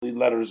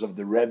letters of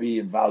the Rebbe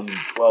in volume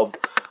 12,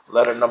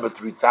 letter number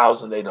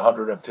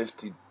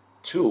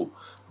 3852,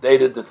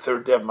 dated the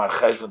third day of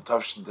Marcheshvan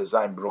Tavshin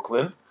Design,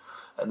 Brooklyn.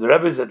 And the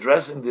Rebbe is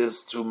addressing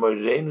this to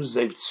Moreinu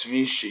Zev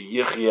Tzvi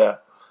Sheyichya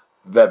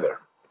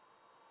Weber.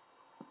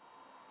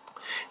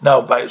 Now,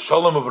 by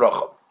Shalom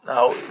Uvracha.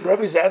 Now, the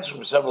Rebbe is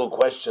answering several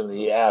questions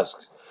he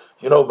asks.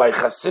 By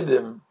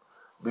Hasidim,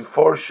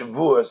 before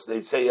Shavuos,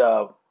 they say,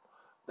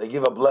 they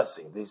give a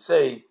blessing. They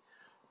say,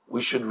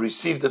 we should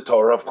receive the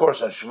Torah. Of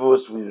course, on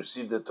Shavuos, we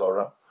receive the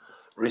Torah.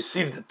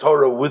 Receive the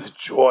Torah with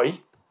joy.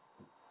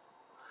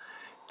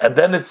 And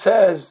then it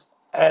says,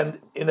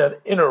 and in an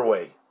inner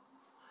way.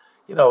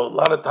 A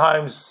lot of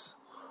times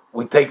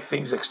we take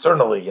things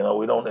externally,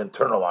 we don't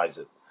internalize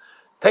it.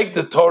 Take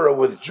the Torah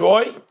with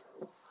joy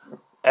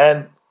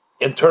and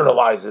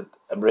internalize it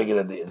and bring it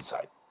in the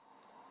inside.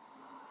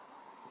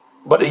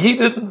 But he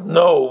didn't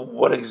know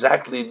what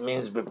exactly it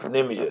means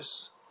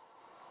b'pnimius.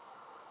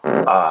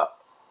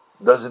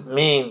 Does it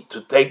mean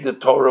to take the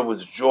Torah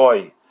with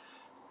joy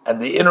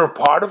and the inner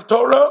part of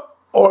Torah,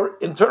 or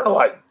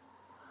internalize it?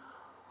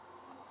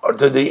 Or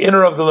to the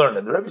inner of the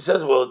learner? The Rebbe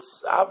says, well,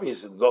 it's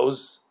obvious, it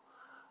goes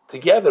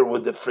together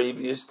with the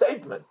previous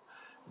statement.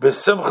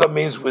 Besimcha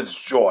means with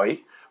joy,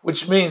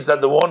 which means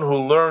that the one who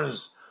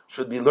learns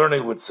should be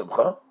learning with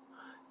simcha.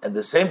 And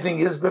the same thing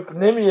is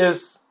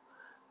b'pnimius,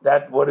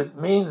 that what it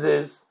means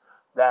is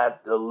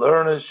that the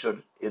learner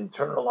should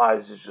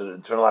internalize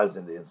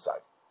in the inside.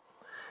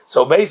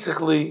 So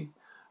basically,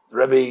 the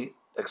Rebbe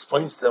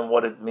explains to them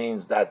what it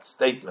means, that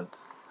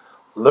statement.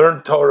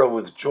 Learn Torah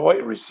with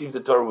joy, receive the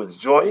Torah with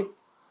joy,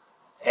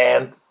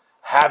 and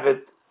have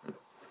it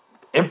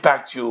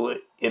impact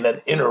you in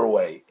an inner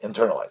way,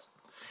 internalize.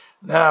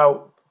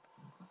 Now,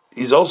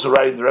 he's also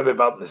writing the Rebbe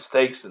about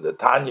mistakes in the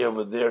Tanya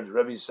over there. The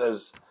Rebbe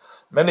says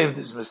many of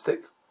these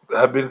mistakes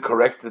have been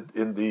corrected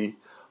in the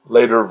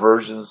later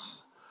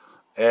versions,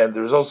 and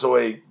there's also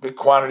a big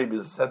quantity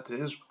being sent to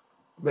Israel.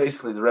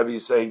 Basically, the Rebbe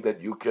is saying that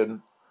you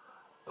can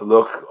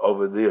look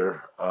over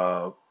there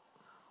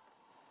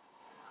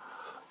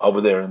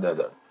and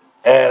there.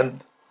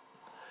 And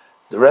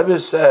the Rebbe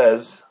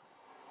says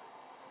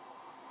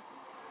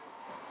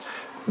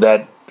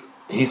that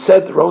he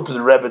wrote to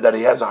the Rebbe that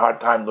he has a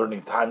hard time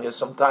learning Tanya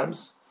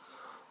sometimes.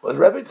 But the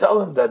Rebbe tell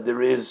him that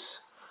there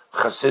is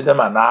Chasidim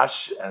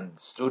Anash and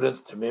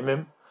students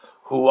Tamimim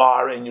who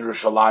are in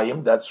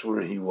Yerushalayim. That's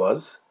where he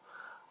was.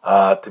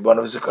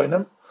 Tibanav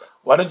Zikoinim.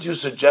 Why don't you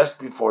suggest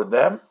before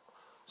them,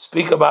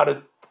 speak about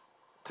it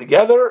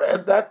together,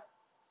 and that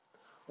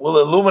will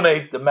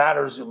illuminate the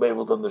matters you'll be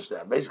able to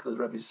understand. Basically,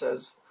 the Rebbe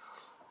says,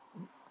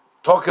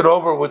 talk it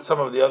over with some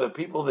of the other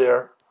people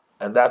there,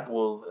 and that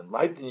will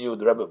enlighten you.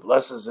 The Rebbe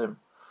blesses him,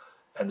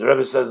 and the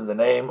Rebbe says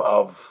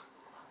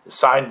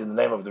signed in the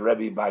name of the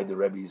Rebbe by the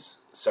Rebbe's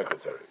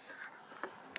secretary.